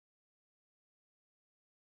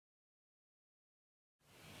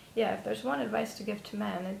yeah, if there's one advice to give to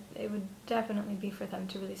men, it would definitely be for them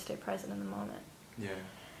to really stay present in the moment. Yeah.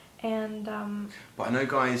 And but I know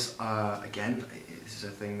guys, again, this is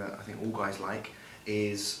a thing that I think all guys like,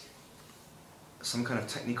 is some kind of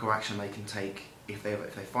technique or action they can take if they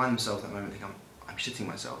find themselves at that moment thinking, I'm shitting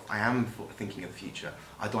myself, I am thinking of the future,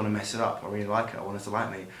 I don't want to mess it up, I really like her, I want her to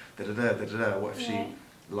like me, what if she,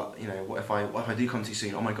 you know, what if I do come too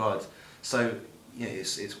soon, oh my god. So yeah,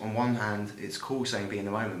 it's on one hand it's cool saying be in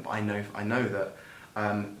the moment, but I know that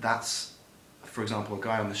that's, for example, a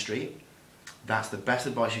guy on the street, that's the best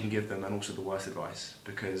advice you can give them, and also the worst advice,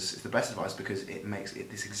 because it's the best advice because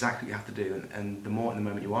it's exactly what you have to do, and the more in the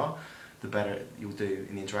moment you are, the better you'll do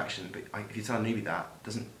in the interaction. But if you tell a newbie that, it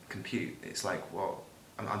doesn't compute. It's like, well,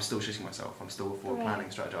 I'm still shitting myself, I'm still forward planning,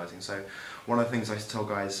 strategizing. So one of the things I used to tell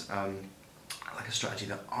guys, like a strategy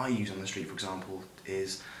that I use on the street, for example,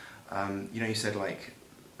 is, you know, you said like,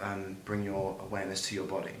 bring your awareness to your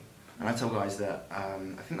body. And I tell guys that,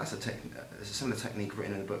 I think that's there's a similar technique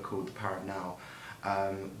written in a book called The Power of Now,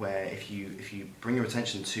 where if you bring your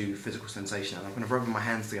attention to physical sensation, and I'm going to rub my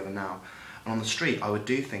hands together now, and on the street I would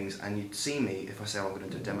do things, and you'd see me, if I say, oh, I'm going to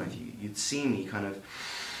do a demo with you, you'd see me kind of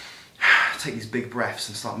take these big breaths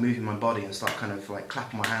and start moving my body and start kind of like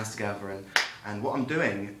clapping my hands together, and what I'm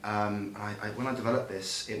doing, when I developed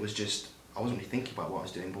this, it was just, I wasn't really thinking about what I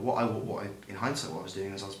was doing, but what I in hindsight, what I was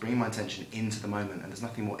doing is I was bringing my attention into the moment, and there's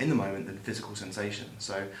nothing more in the moment than physical sensation.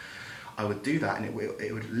 So I would do that, and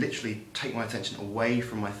it would literally take my attention away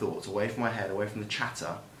from my thoughts, away from my head, away from the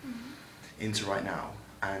chatter, into right now.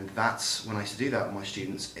 And that's, when I used to do that with my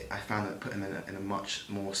students, I found that it put them in a much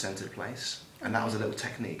more centered place. And that was a little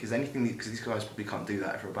technique, because these guys probably can't do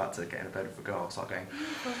that if they're about to get in a bed with a girl, start going,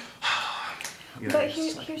 you know, but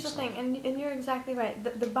here's the thing, and you're exactly right.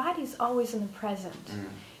 The body's always in the present.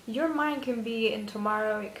 Your mind can be in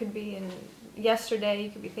tomorrow, it could be in yesterday,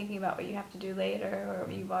 you could be thinking about what you have to do later or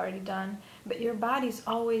what you've already done, but your body's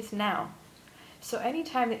always now. So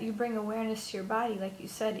anytime that you bring awareness to your body, like you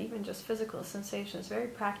said, even just physical sensations, very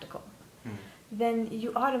practical, then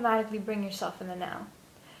you automatically bring yourself in the now.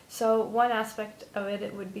 So one aspect of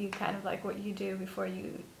it would be kind of like what you do before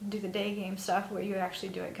you do the day game stuff, where you're actually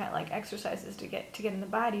doing kind of like exercises to get in the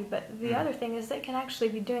body. But the other thing is they can actually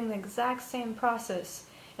be doing the exact same process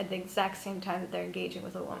at the exact same time that they're engaging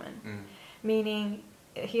with a woman. Meaning,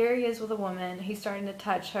 here he is with a woman, he's starting to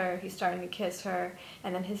touch her, he's starting to kiss her,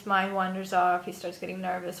 and then his mind wanders off, he starts getting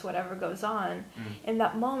nervous, whatever goes on. In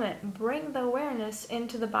that moment, bring the awareness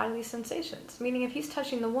into the bodily sensations. Meaning, if he's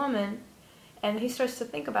touching the woman, and he starts to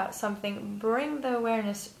think about something, bring the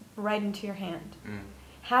awareness right into your hand.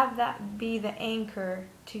 Have that be the anchor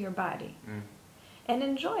to your body. And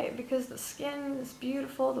enjoy it, because the skin is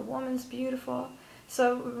beautiful, the woman's beautiful.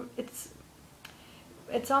 So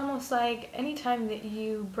it's almost like anytime that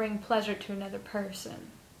you bring pleasure to another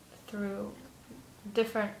person through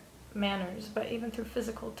different manners, but even through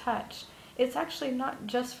physical touch, it's actually not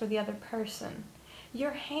just for the other person.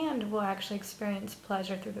 Your hand will actually experience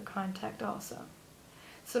pleasure through the contact also.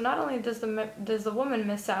 So not only does the woman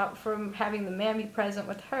miss out from having the man be present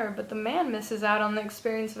with her, but the man misses out on the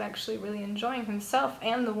experience of actually really enjoying himself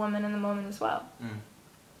and the woman in the moment as well.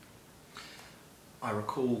 I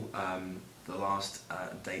recall the last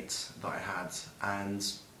date that I had, and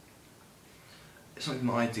it's something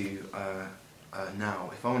that I do now.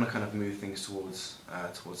 If I want to kind of move things towards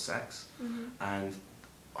sex, and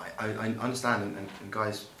I understand, and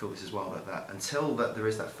guys feel this as well, that until there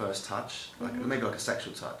is that first touch, like maybe like a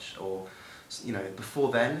sexual touch, or you know,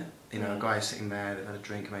 before then, you know, a guy is sitting there, they've had a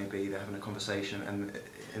drink, maybe they're having a conversation, and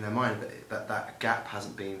in their mind that gap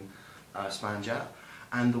hasn't been spanned yet.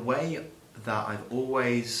 And the way that I've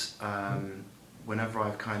always, whenever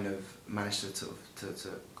I've kind of managed to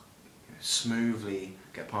smoothly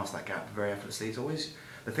get past that gap very effortlessly, it's always,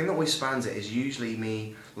 the thing that always spans it is usually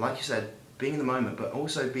me, like you said, being in the moment, but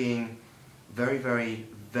also being very, very,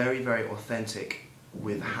 very, very authentic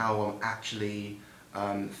with how I'm actually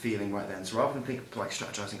feeling right then. So rather than think like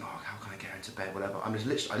strategizing, oh, how can I get her into bed, whatever, I'm just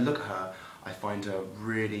literally, I look at her, I find her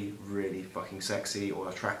really, really fucking sexy or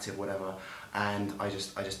attractive, whatever, and I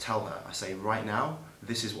just tell her, I say, right now,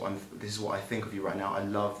 this is what I think of you right now. I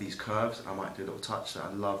love these curves. I might do a little touch.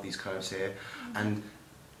 I love these curves here, and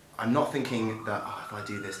I'm not thinking that, oh, if I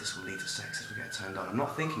do this, this will lead to sex, this will get turned on. I'm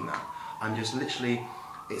not thinking that. I'm just literally,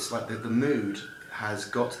 it's like the mood has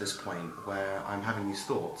got to this point where I'm having these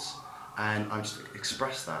thoughts, and I just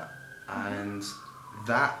express that, and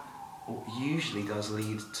that usually does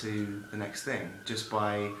lead to the next thing, just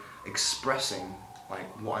by expressing like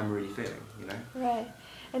what I'm really feeling, you know? Right.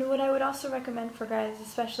 And what I would also recommend for guys,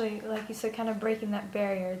 especially, like you said, kind of breaking that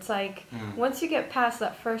barrier. It's like, once you get past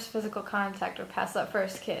that first physical contact or past that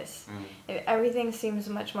first kiss, everything seems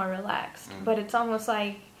much more relaxed. But it's almost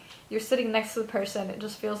like you're sitting next to the person, it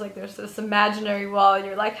just feels like there's this imaginary wall, and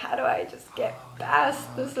you're like, how do I just get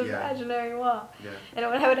past this imaginary wall? Yeah. And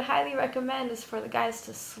what I would highly recommend is for the guys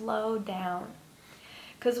to slow down.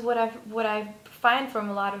 Because what I find from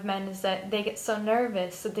a lot of men is that they get so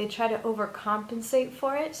nervous that they try to overcompensate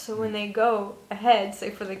for it. So when they go ahead,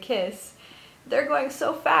 say for the kiss, they're going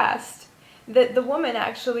so fast that the woman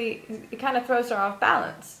actually, it kind of throws her off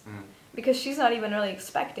balance because she's not even really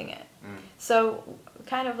expecting it. So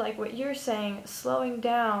kind of like what you're saying, slowing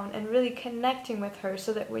down and really connecting with her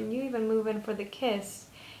so that when you even move in for the kiss,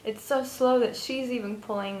 it's so slow that she's even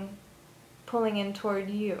pulling in toward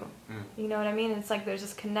you. You know what I mean? It's like there's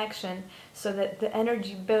this connection so that the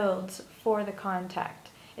energy builds for the contact.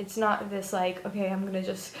 It's not this like, okay, I'm gonna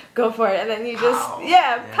just go for it, and then you just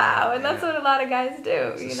pow, and that's what a lot of guys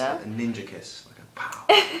do. It's a ninja kiss, like a pow.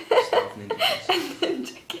 Stealth ninja kiss. A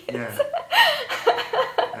ninja kiss. Yeah.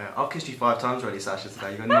 I've kissed you 5 times already, Sasha,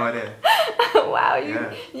 today. You've got no idea. Wow,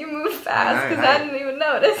 you move fast because I didn't even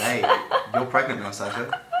notice. Hey, you're pregnant now,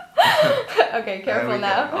 Sasha. Okay, careful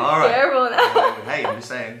now. All right. Careful now. Hey, I'm just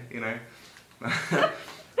saying, you know.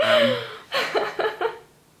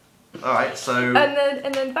 All right, so.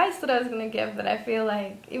 And the advice that I was going to give that I feel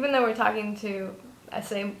like, even though we're talking to, I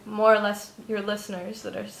say more or less your listeners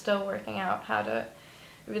that are still working out how to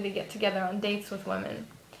really get together on dates with women,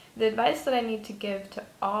 the advice that I need to give to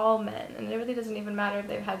all men, and it really doesn't even matter if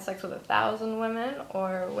they've had sex with 1,000 women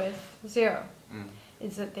or with 0.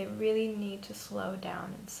 Is that they really need to slow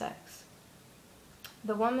down in sex.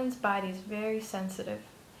 The woman's body is very sensitive,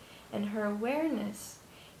 and her awareness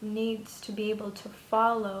needs to be able to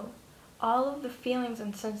follow all of the feelings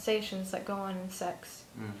and sensations that go on in sex.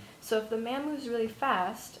 So if the man moves really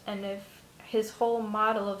fast, and if his whole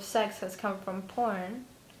model of sex has come from porn,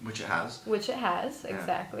 which it has,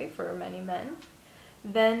 exactly, for many men,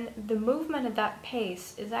 then the movement at that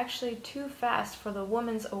pace is actually too fast for the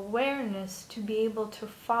woman's awareness to be able to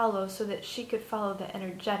follow so that she could follow the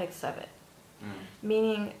energetics of it.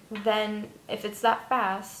 Meaning then, if it's that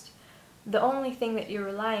fast, the only thing that you're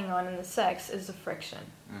relying on in the sex is the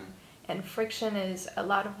friction. And friction is a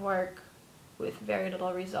lot of work with very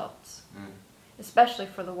little results. Especially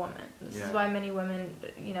for the woman. This is why many women,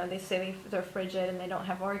 they say they're frigid and they don't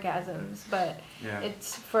have orgasms. But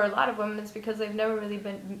it's for a lot of women, it's because they've never really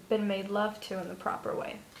been made love to in the proper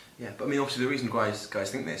way. Yeah, but I mean, obviously the reason guys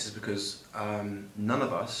think this is because none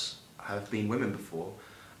of us have been women before.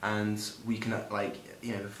 And we can,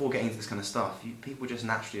 before getting into this kind of stuff, people just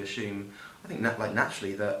naturally assume, I think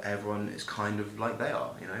naturally that everyone is kind of like they are,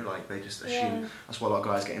 they just assume. That's why a lot of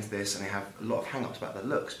guys get into this and they have a lot of hang-ups about their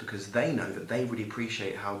looks because they know that they really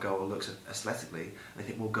appreciate how a girl looks aesthetically. They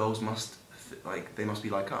think, well, girls must, they must be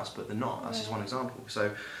like us, but they're not. That's just one example.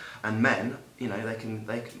 So, and men,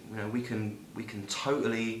 we can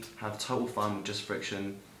totally have total fun with just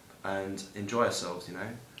friction and enjoy ourselves,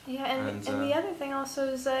 Yeah, and the other thing also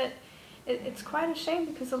is that it's quite a shame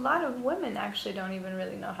because a lot of women actually don't even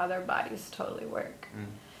really know how their bodies totally work.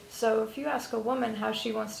 So if you ask a woman how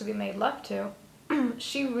she wants to be made love to,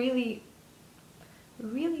 she really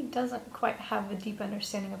doesn't quite have a deep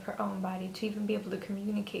understanding of her own body to even be able to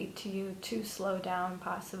communicate to you to slow down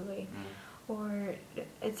possibly. Or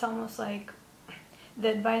it's almost like the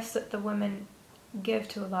advice that the women give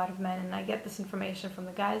to a lot of men, and I get this information from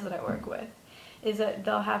the guys that I work with, is that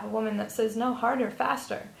they'll have a woman that says, no, harder,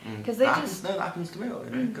 faster. Because that happens to me.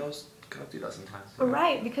 Girls do that sometimes.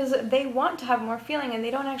 Right, because they want to have more feeling, and they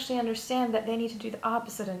don't actually understand that they need to do the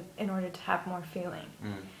opposite in order to have more feeling.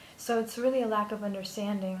 So it's really a lack of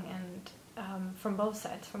understanding, and from both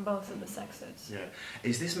sides, from both of the sexes. Yeah.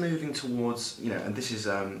 Is this moving towards, and this is,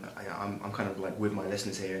 I'm kind of like with my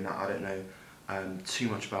listeners here, and I don't know too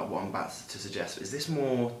much about what I'm about to suggest, but is this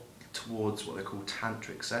more towards what they call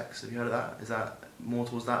tantric sex? Have you heard of that? Is that more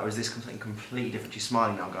towards that, or is this something completely different? She's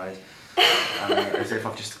smiling now, guys, as if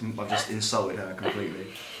I've just insulted her completely.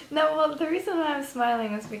 No, well, the reason why I'm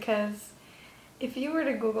smiling is because if you were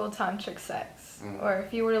to Google tantric sex, or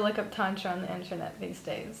if you were to look up tantra on the internet these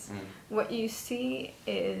days, what you see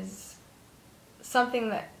is something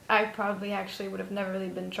that I probably actually would have never really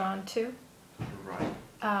been drawn to.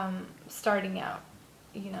 Right. Starting out,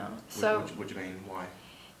 So. What do you mean? Why?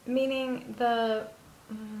 Meaning the.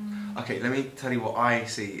 Okay, let me tell you what I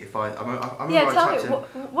see. Tell me.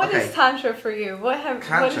 What is tantra for you? What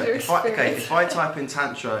is your experience? If I type in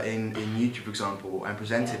tantra in YouTube, for example, and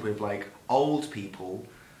present it with like old people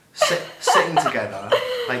sitting together,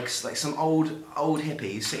 like some old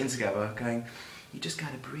hippies sitting together, going, "You just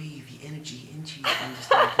gotta breathe the energy into you." And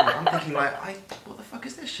just like, I'm thinking like, what the fuck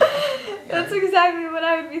is this shit? That's exactly what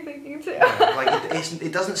I would be thinking too. Yeah, like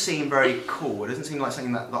it doesn't seem very cool. It doesn't seem like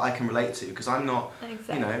something that I can relate to, because I'm not,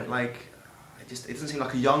 like, it doesn't seem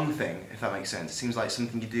like a young thing, if that makes sense. It seems like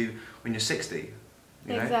something you do when you're 60.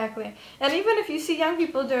 You know? Exactly. And even if you see young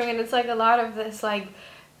people doing it, it's like a lot of this like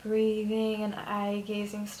breathing and eye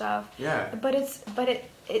gazing stuff. Yeah. But it's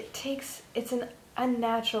an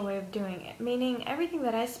unnatural way of doing it. Meaning everything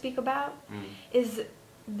that I speak about is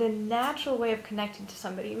the natural way of connecting to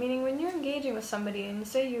somebody. Meaning when you're engaging with somebody and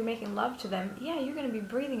say you're making love to them, yeah, you're going to be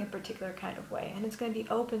breathing a particular kind of way, and it's going to be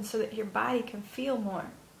open so that your body can feel more.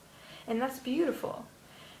 And that's beautiful.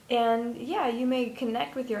 And yeah, you may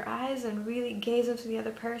connect with your eyes and really gaze into the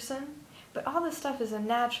other person, but all this stuff is a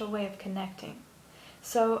natural way of connecting.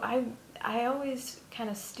 So I always kind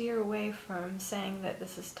of steer away from saying that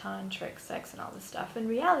this is tantric sex and all this stuff. In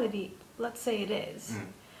reality, let's say it is.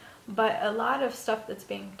 But a lot of stuff that's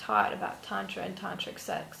being taught about tantra and tantric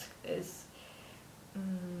sex is,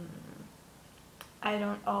 I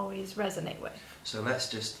don't always resonate with. So let's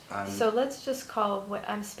just... So let's just call what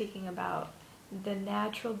I'm speaking about the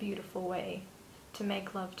natural, beautiful way to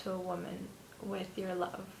make love to a woman with your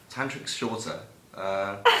love. Tantric's shorter.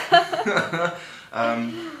 Well,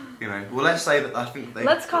 let's say that I think they...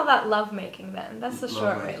 Let's call that love making then. That's the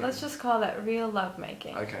short way. Let's just call that real love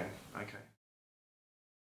making. Okay.